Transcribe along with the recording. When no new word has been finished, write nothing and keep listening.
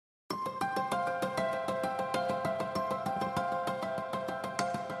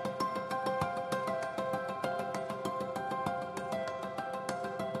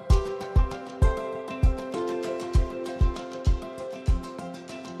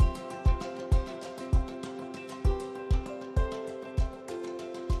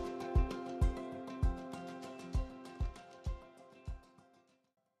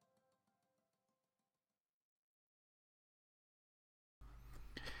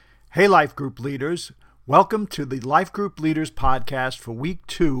Hey, Life Group leaders. Welcome to the Life Group Leaders podcast for week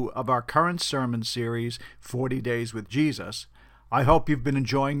 2 of our current sermon series, 40 Days with Jesus. I hope you've been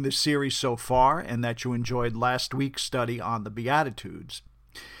enjoying this series so far and that you enjoyed last week's study on the Beatitudes.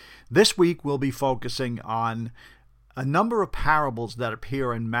 This week we'll be focusing on a number of parables that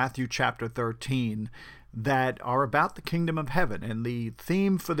appear in Matthew chapter 13 that are about the kingdom of heaven. And the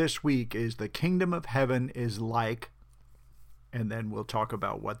theme for this week is the kingdom of heaven is like, and then we'll talk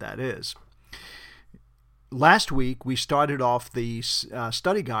about what that is. Last week, we started off the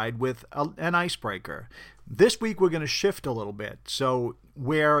study guide with an icebreaker. This week, we're going to shift a little bit. So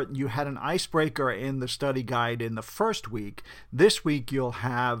where you had an icebreaker in the study guide in the first week, this week you'll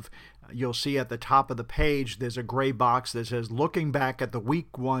see at the top of the page, there's a gray box that says, looking back at the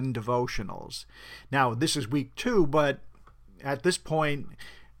week 1 devotionals. Now, this is week 2, but at this point,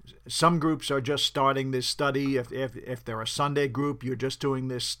 some groups are just starting this study. If they're a Sunday group, you're just doing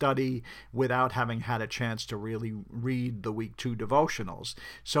this study without having had a chance to really read the week 2 devotionals.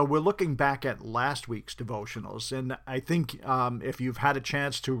 So we're looking back at last week's devotionals. And I think if you've had a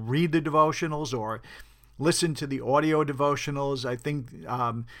chance to read the devotionals or listen to the audio devotionals, I think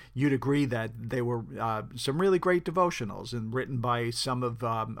you'd agree that they were some really great devotionals and written by some of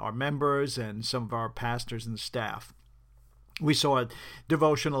our members and some of our pastors and staff. We saw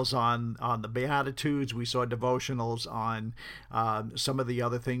devotionals on the Beatitudes. We saw devotionals on some of the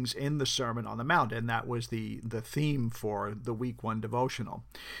other things in the Sermon on the Mount, and that was the theme for the week 1 devotional.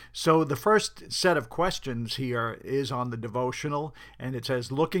 So the first set of questions here is on the devotional, and it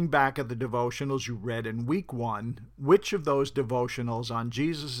says, looking back at the devotionals you read in week 1, which of those devotionals on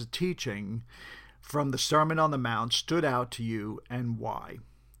Jesus' teaching from the Sermon on the Mount stood out to you and why?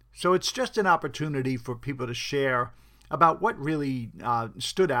 So it's just an opportunity for people to share about what really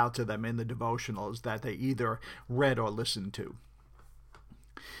stood out to them in the devotionals that they either read or listened to.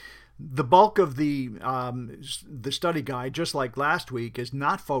 The bulk of the study guide, just like last week, is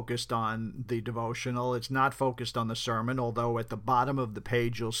not focused on the devotional. It's not focused on the sermon, although at the bottom of the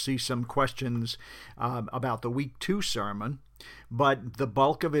page you'll see some questions about the week 2 sermon. But the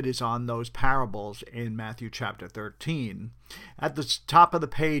bulk of it is on those parables in Matthew chapter 13. At the top of the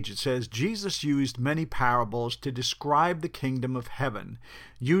page it says, Jesus used many parables to describe the kingdom of heaven,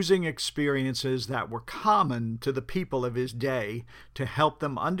 using experiences that were common to the people of his day to help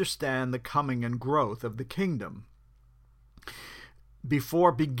them understand the coming and growth of the kingdom.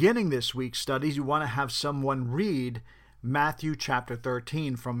 Before beginning this week's studies, you want to have someone read Matthew chapter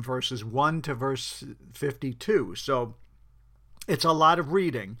 13 from verses 1 to verse 52. So it's a lot of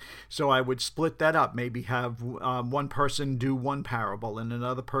reading, so I would split that up. Maybe have one person do one parable and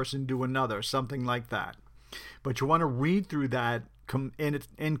another person do another, something like that. But you want to read through that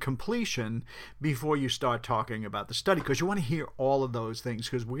in completion before you start talking about the study, because you want to hear all of those things,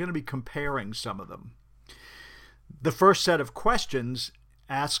 because we're going to be comparing some of them. The first set of questions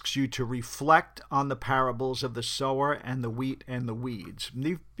asks you to reflect on the parables of the sower and the wheat and the weeds.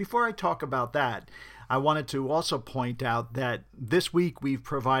 Before I talk about that, I wanted to also point out that this week we've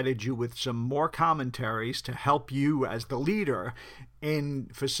provided you with some more commentaries to help you as the leader in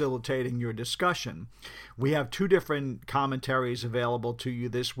facilitating your discussion. We have 2 different commentaries available to you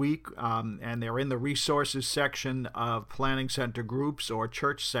this week, and they're in the resources section of Planning Center Groups or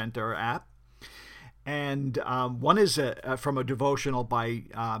Church Center app. And one is from a devotional by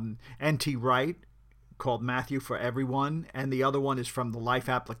N.T. Wright called Matthew for Everyone, and the other one is from the Life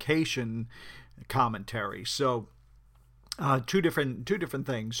Application commentary. So two different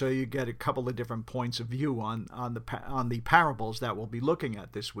things. So you get a couple of different points of view on the parables that we'll be looking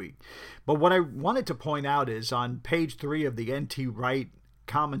at this week. But what I wanted to point out is on page 3 of the N.T. Wright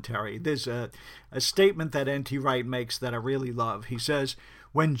commentary, there's a statement that N.T. Wright makes that I really love. He says,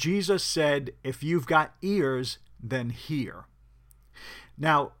 when Jesus said, if you've got ears, then hear.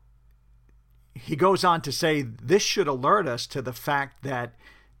 Now, he goes on to say, this should alert us to the fact that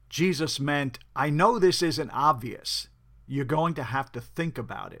Jesus meant, I know this isn't obvious. You're going to have to think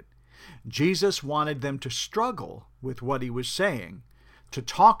about it. Jesus wanted them to struggle with what he was saying, to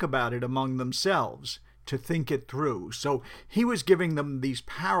talk about it among themselves, to think it through. So he was giving them these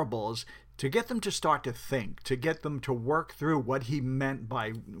parables to get them to start to think, to get them to work through what he meant by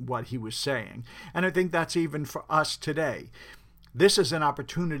what he was saying. And I think that's even for us today. This is an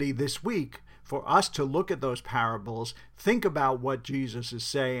opportunity this week for us to look at those parables, think about what Jesus is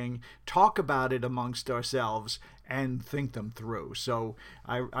saying, talk about it amongst ourselves, and think them through. So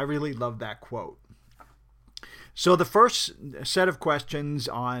I really love that quote. So the first set of questions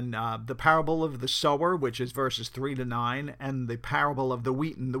on the parable of the sower, which is verses 3 to 9, and the parable of the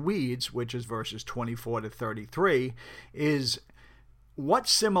wheat and the weeds, which is verses 24 to 33, is what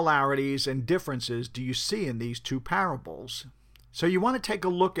similarities and differences do you see in these two parables? So you want to take a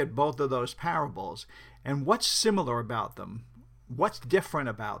look at both of those parables and what's similar about them? What's different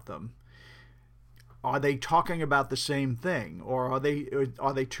about them? Are they talking about the same thing, or are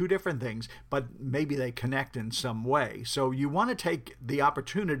they two different things, but maybe they connect in some way? So you want to take the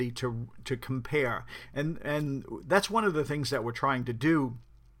opportunity to compare, and that's one of the things that we're trying to do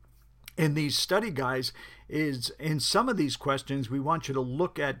in these study guides. Is in some of these questions we want you to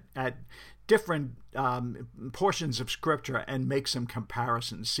look at different portions of Scripture and make some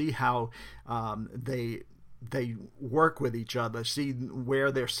comparisons. See how they work with each other, see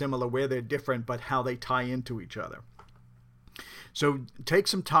where they're similar, where they're different, but how they tie into each other. So take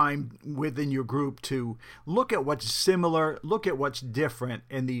some time within your group to look at what's similar, look at what's different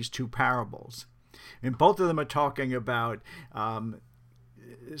in these two parables. And both of them are talking about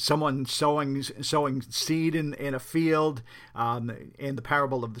someone sowing seed in a field. In the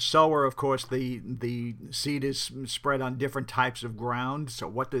parable of the sower, of course, the seed is spread on different types of ground. So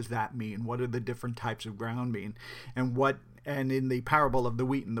what does that mean? What do the different types of ground mean? And in the parable of the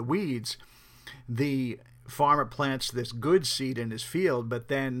wheat and the weeds, the farmer plants this good seed in his field, but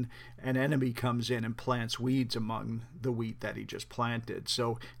then an enemy comes in and plants weeds among the wheat that he just planted.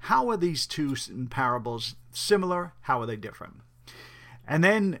 So how are these two parables similar? How are they different? And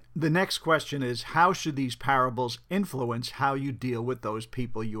then the next question is, how should these parables influence how you deal with those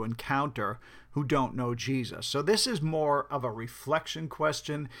people you encounter who don't know Jesus? So this is more of a reflection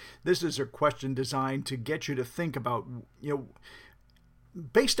question. This is a question designed to get you to think about,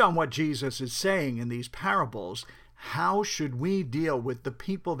 based on what Jesus is saying in these parables, how should we deal with the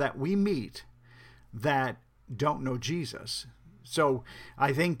people that we meet that don't know Jesus? So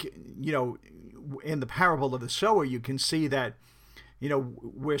I think, in the parable of the sower, you can see that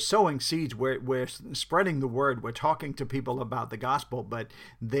we're sowing seeds, we're spreading the word, we're talking to people about the gospel, but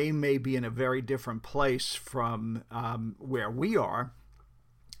they may be in a very different place from where we are,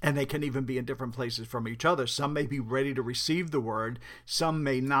 and they can even be in different places from each other. Some may be ready to receive the word, some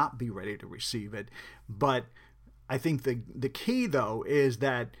may not be ready to receive it. But I think the key, though, is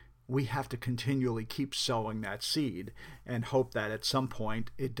that we have to continually keep sowing that seed and hope that at some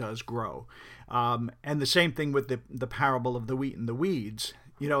point it does grow. And the same thing with the parable of the wheat and the weeds.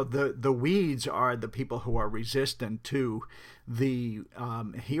 The weeds are the people who are resistant to the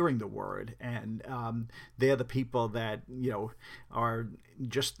hearing the word, and they're the people that are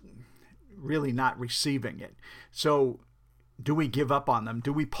just really not receiving it. So do we give up on them?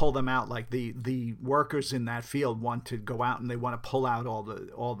 Do we pull them out like the workers in that field want to go out and they want to pull out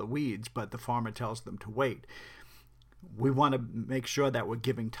all the weeds, but the farmer tells them to wait? We want to make sure that we're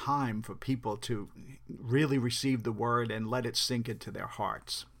giving time for people to really receive the word and let it sink into their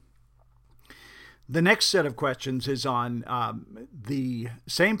hearts. The next set of questions is on the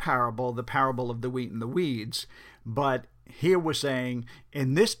same parable, the parable of the wheat and the weeds, but here we're saying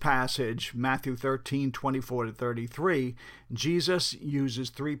in this passage, Matthew 13:24-33, Jesus uses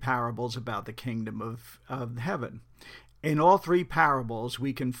three parables about the kingdom of heaven. In all three parables,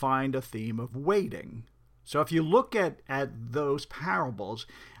 we can find a theme of waiting. So if you look at those parables,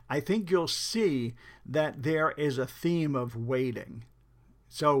 I think you'll see that there is a theme of waiting.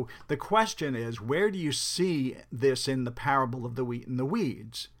 So the question is, where do you see this in the parable of the wheat and the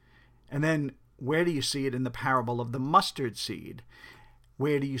weeds? And then where do you see it in the parable of the mustard seed?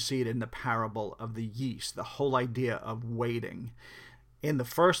 Where do you see it in the parable of the yeast? The whole idea of waiting. In the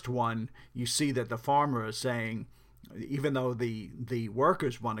first one, you see that the farmer is saying, even though the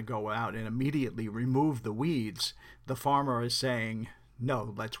workers want to go out and immediately remove the weeds, the farmer is saying,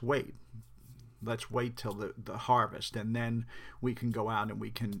 no, let's wait. Let's wait till the harvest, and then we can go out and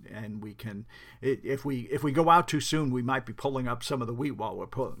we can. If we go out too soon, we might be pulling up some of the wheat while we're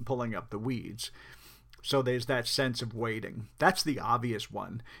pulling up the weeds. So there's that sense of waiting. That's the obvious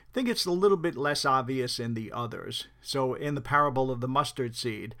one. I think it's a little bit less obvious in the others. So in the parable of the mustard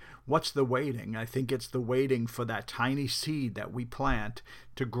seed, what's the waiting? I think it's the waiting for that tiny seed that we plant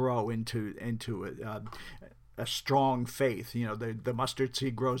to grow into a strong faith. The mustard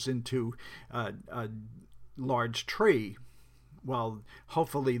seed grows into a large tree. Well,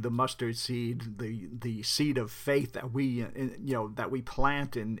 hopefully the mustard seed, the seed of faith that we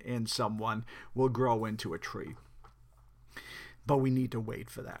plant in someone, will grow into a tree. But we need to wait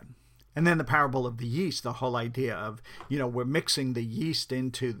for that. And then the parable of the yeast, the whole idea of, we're mixing the yeast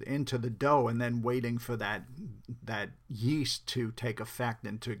into the dough and then waiting for that yeast to take effect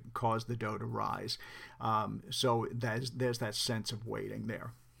and to cause the dough to rise. So there's that sense of waiting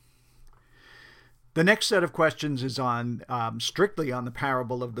there. The next set of questions is on strictly on the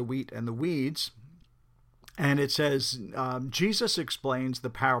parable of the wheat and the weeds. And it says, Jesus explains the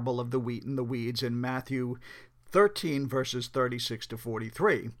parable of the wheat and the weeds in Matthew 13, verses 36 to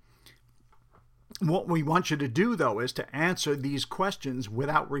 43. What we want you to do, though, is to answer these questions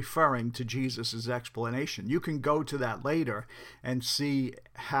without referring to Jesus' explanation. You can go to that later and see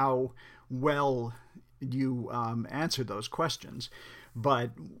how well you answer those questions,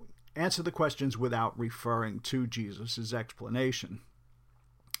 but answer the questions without referring to Jesus' explanation.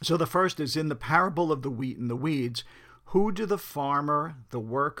 So the first is, in the parable of the wheat and the weeds, who do the farmer, the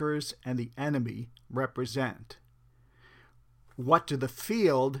workers, and the enemy represent? What do the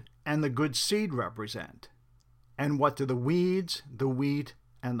field and the good seed represent? And what do the weeds, the wheat,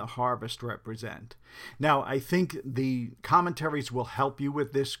 and the harvest represent? Now, I think the commentaries will help you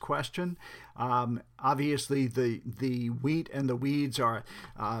with this question. Obviously, the wheat and the weeds are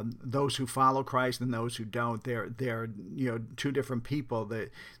those who follow Christ and those who don't. They're two different people. The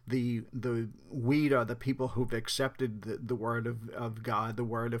wheat are the people who've accepted the word of God, the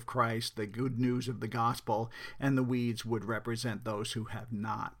word of Christ, the good news of the gospel, and the weeds would represent those who have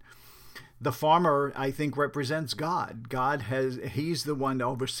not. The farmer, I think, represents God. He's the one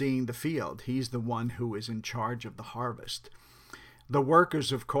overseeing the field. He's the one who is in charge of the harvest. The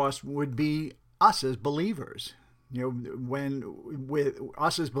workers, of course, would be us as believers. With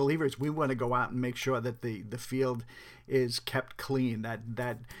us as believers, we want to go out and make sure that the field is kept clean,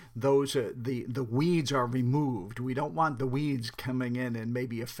 that the weeds are removed. We don't want the weeds coming in and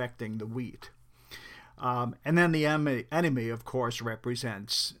maybe affecting the wheat. And then the enemy, of course,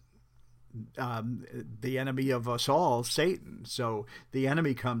 represents the enemy of us all, Satan. So the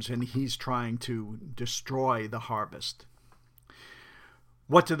enemy comes and he's trying to destroy the harvest.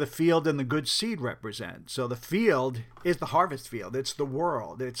 What do the field and the good seed represent? So the field is the harvest field. It's the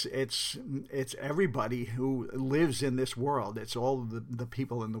world. It's everybody who lives in this world. It's all the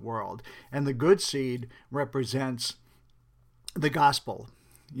people in the world. And the good seed represents the gospel.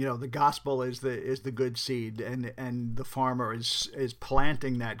 The gospel is the good seed, and the farmer is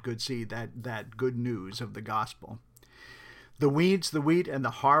planting that good seed, that good news of the gospel. The weeds, the wheat, and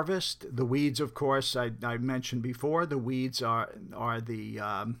the harvest. The weeds, of course, I mentioned before. The weeds are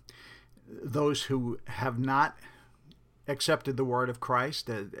those who have not accepted the word of Christ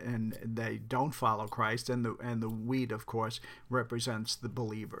and they don't follow Christ, and the wheat, of course, represents the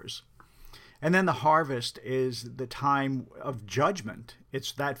believers. And then the harvest is the time of judgment.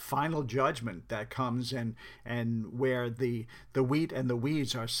 It's that final judgment that comes and where the wheat and the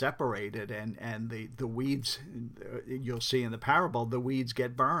weeds are separated, and the weeds, you'll see in the parable, the weeds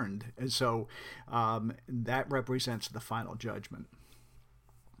get burned. And so that represents the final judgment.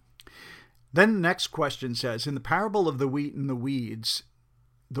 Then the next question says, in the parable of the wheat and the weeds,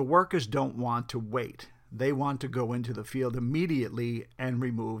 the workers don't want to wait. They want to go into the field immediately and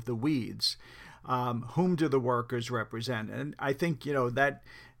remove the weeds. Whom do the workers represent? And I think,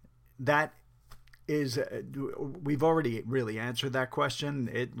 that is, we've already really answered that question.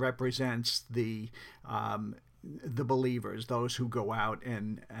 It represents the believers, those who go out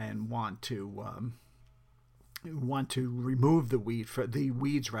and want to remove the weeds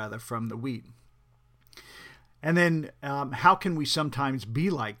from the wheat. And then how can we sometimes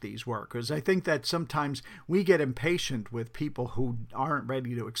be like these workers? I think that sometimes we get impatient with people who aren't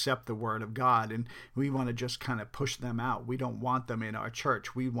ready to accept the word of God, and we want to just kind of push them out. We don't want them in our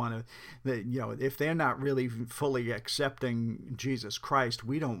church. We want to, if they're not really fully accepting Jesus Christ,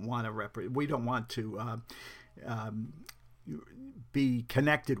 we don't want to be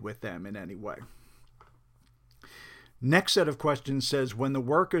connected with them in any way. Next set of questions says, when the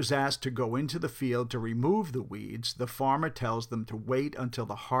workers ask to go into the field to remove the weeds, the farmer tells them to wait until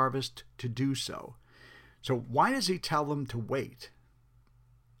the harvest to do so. So why does he tell them to wait?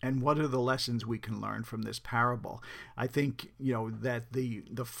 And what are the lessons we can learn from this parable? I think, that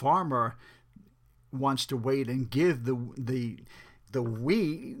the farmer wants to wait and give the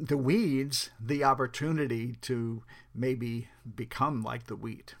weeds the opportunity to maybe become like the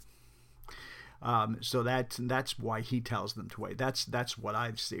wheat. So that's why he tells them to wait. That's what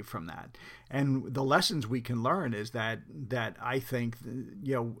I see from that. And the lessons we can learn is that I think,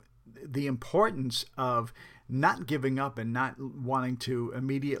 the importance of not giving up and not wanting to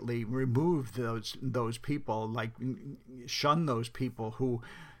immediately remove those people, like shun those people who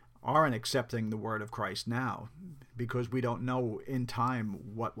aren't accepting the word of Christ now, because we don't know in time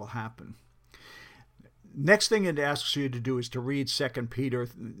what will happen. Next thing it asks you to do is to read 2 Peter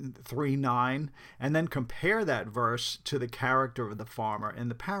 3:9 and then compare that verse to the character of the farmer in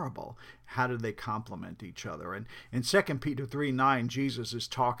the parable. How do they complement each other? And in 2 Peter 3:9, Jesus is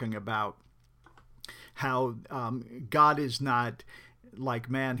talking about how God is not like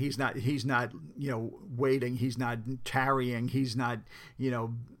man. He's not waiting. He's not tarrying. He's not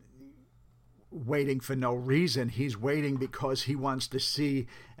waiting for no reason. He's waiting because he wants to see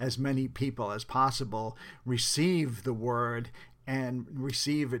as many people as possible receive the word and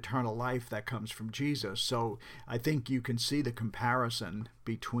receive eternal life that comes from Jesus. So I think you can see the comparison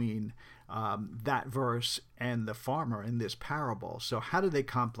between that verse and the farmer in this parable. So how do they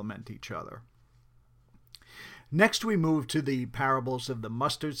complement each other? Next, we move to the parables of the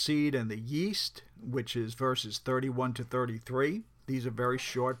mustard seed and the yeast, which is verses 31 to 33. These are very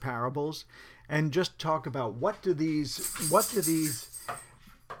short parables, and just talk about what do these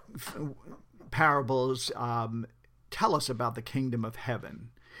parables tell us about the kingdom of heaven.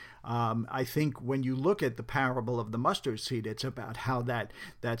 I think when you look at the parable of the mustard seed, it's about how that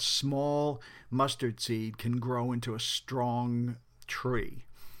small mustard seed can grow into a strong tree.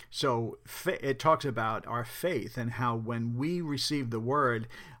 So it talks about our faith and how when we receive the word,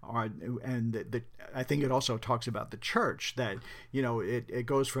 I think it also talks about the church, that it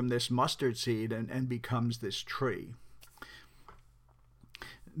goes from this mustard seed and becomes this tree.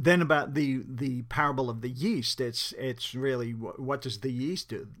 Then about the parable of the yeast, it's really, what does the yeast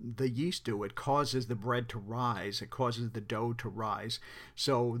do? The yeast do, it causes the bread to rise, it causes the dough to rise.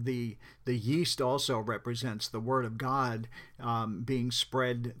 So the yeast also represents the word of God being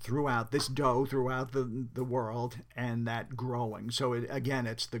spread throughout this dough, throughout the world, and that growing. So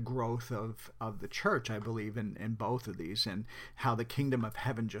it's the growth of the church, I believe, in both of these, and how the kingdom of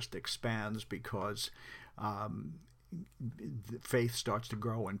heaven just expands because faith starts to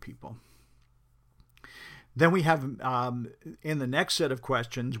grow in people. Then we have, in the next set of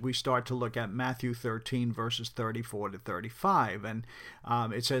questions, we start to look at Matthew 13, verses 34 to 35. And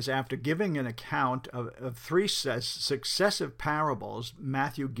it says, after giving an account of three successive parables,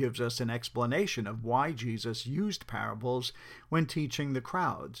 Matthew gives us an explanation of why Jesus used parables when teaching the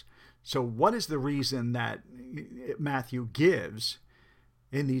crowds. So what is the reason that Matthew gives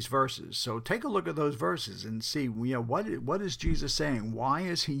in these verses? So take a look at those verses and see, what is Jesus saying? Why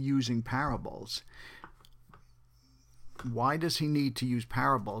is he using parables? Why does he need to use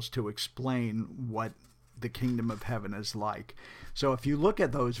parables to explain what the kingdom of heaven is like? So if you look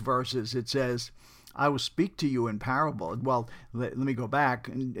at those verses, it says, I will speak to you in parable. Well, let me go back.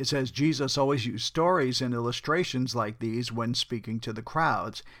 It says Jesus always used stories and illustrations like these when speaking to the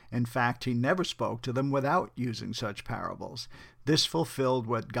crowds. In fact, he never spoke to them without using such parables. This fulfilled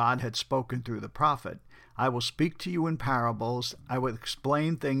what God had spoken through the prophet. I will speak to you in parables. I will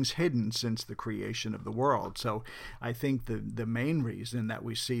explain things hidden since the creation of the world. So I think the main reason that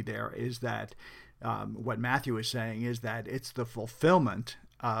we see there is that what Matthew is saying is that it's the fulfillment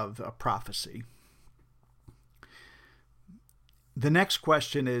of a prophecy. The next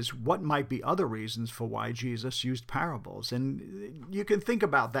question is, what might be other reasons for why Jesus used parables? And you can think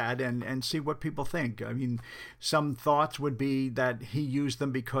about that and see what people think. I mean, some thoughts would be that he used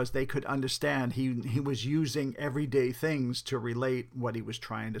them because they could understand. He was using everyday things to relate what he was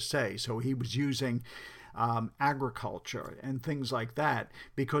trying to say. So he was using agriculture and things like that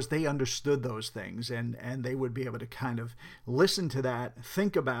because they understood those things, and they would be able to kind of listen to that,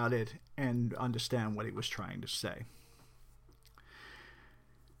 think about it, and understand what he was trying to say.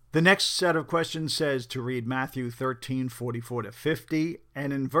 The next set of questions says to read Matthew 13, 44 to 50.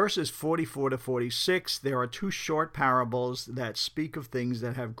 And in verses 44 to 46, there are two short parables that speak of things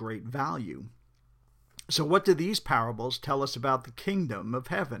that have great value. So what do these parables tell us about the kingdom of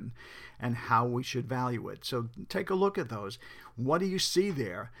heaven and how we should value it? So take a look at those. What do you see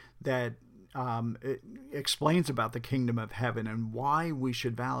there that it explains about the kingdom of heaven and why we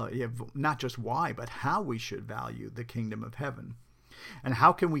should value, not just why, but how we should value the kingdom of heaven? And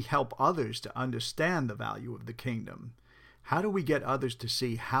how can we help others to understand the value of the kingdom? How do we get others to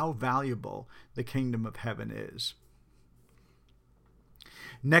see how valuable the kingdom of heaven is?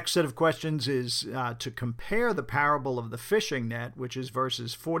 Next set of questions is to compare the parable of the fishing net, which is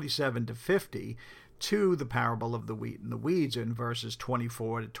verses 47 to 50, to the parable of the wheat and the weeds in verses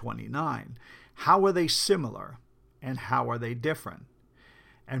 24 to 29. How are they similar and how are they different?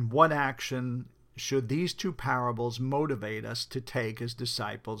 And what action should these two parables motivate us to take as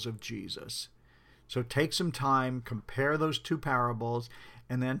disciples of Jesus? So take some time, compare those two parables,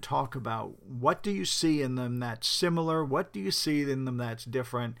 and then talk about what do you see in them that's similar, what do you see in them that's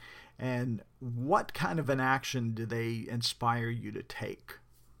different, and what kind of an action do they inspire you to take?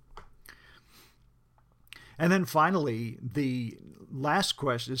 And then finally, the last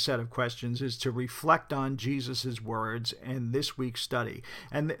set of questions is to reflect on Jesus' words in this week's study.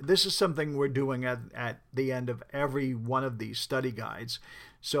 And this is something we're doing at the end of every one of these study guides.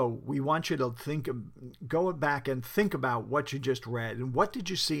 So we want you to go back and think about what you just read and what did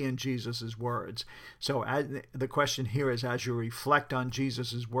you see in Jesus' words. So the question here is, as you reflect on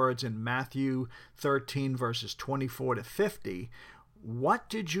Jesus' words in Matthew 13, verses 24 to 50, what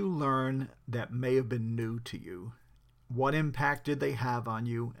did you learn that may have been new to you? What impact did they have on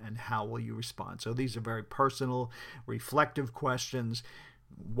you, and how will you respond? So these are very personal, reflective questions.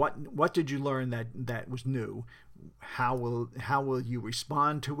 What did you learn that was new? How will you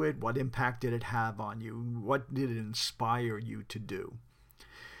respond to it? What impact did it have on you? What did it inspire you to do?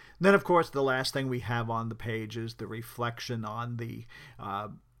 Then, of course, the last thing we have on the page is the reflection on the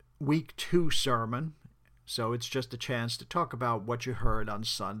week 2 sermon. So it's just a chance to talk about what you heard on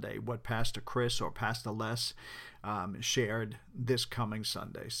Sunday, what Pastor Chris or Pastor Les shared this coming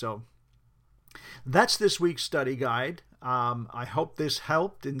Sunday. So that's this week's study guide. I hope this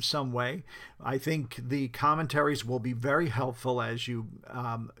helped in some way. I think the commentaries will be very helpful as you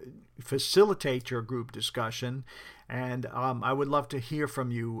facilitate your group discussion. And I would love to hear from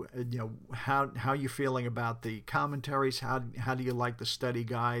you, how you're feeling about the commentaries. How do you like the study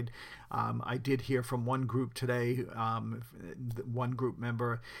guide? I did hear from one group today. One group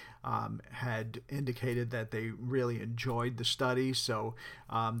member had indicated that they really enjoyed the study. So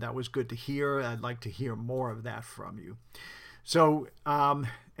that was good to hear. I'd like to hear more of that from you. So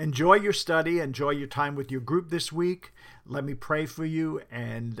enjoy your study. Enjoy your time with your group this week. Let me pray for you,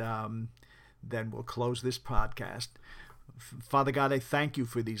 and then we'll close this podcast. Father God, I thank you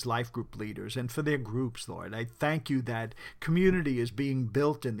for these life group leaders and for their groups, Lord. I thank you that community is being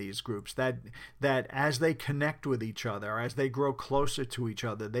built in these groups, that as they connect with each other, as they grow closer to each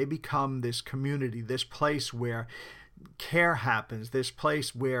other, they become this community, this place where care happens, this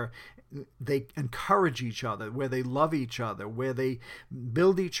place where they encourage each other, where they love each other, where they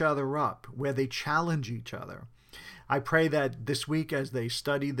build each other up, where they challenge each other. I pray that this week, as they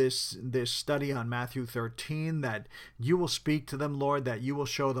study this study on Matthew 13, that you will speak to them, Lord, that you will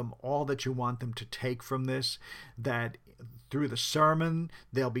show them all that you want them to take from this, that through the sermon,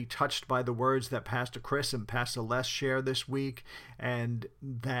 they'll be touched by the words that Pastor Chris and Pastor Les share this week, and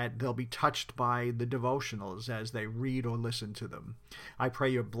that they'll be touched by the devotionals as they read or listen to them. I pray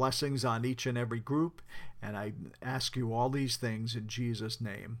your blessings on each and every group, and I ask you all these things in Jesus'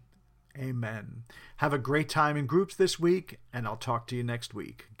 name. Amen. Have a great time in groups this week, and I'll talk to you next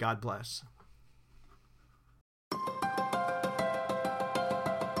week. God bless.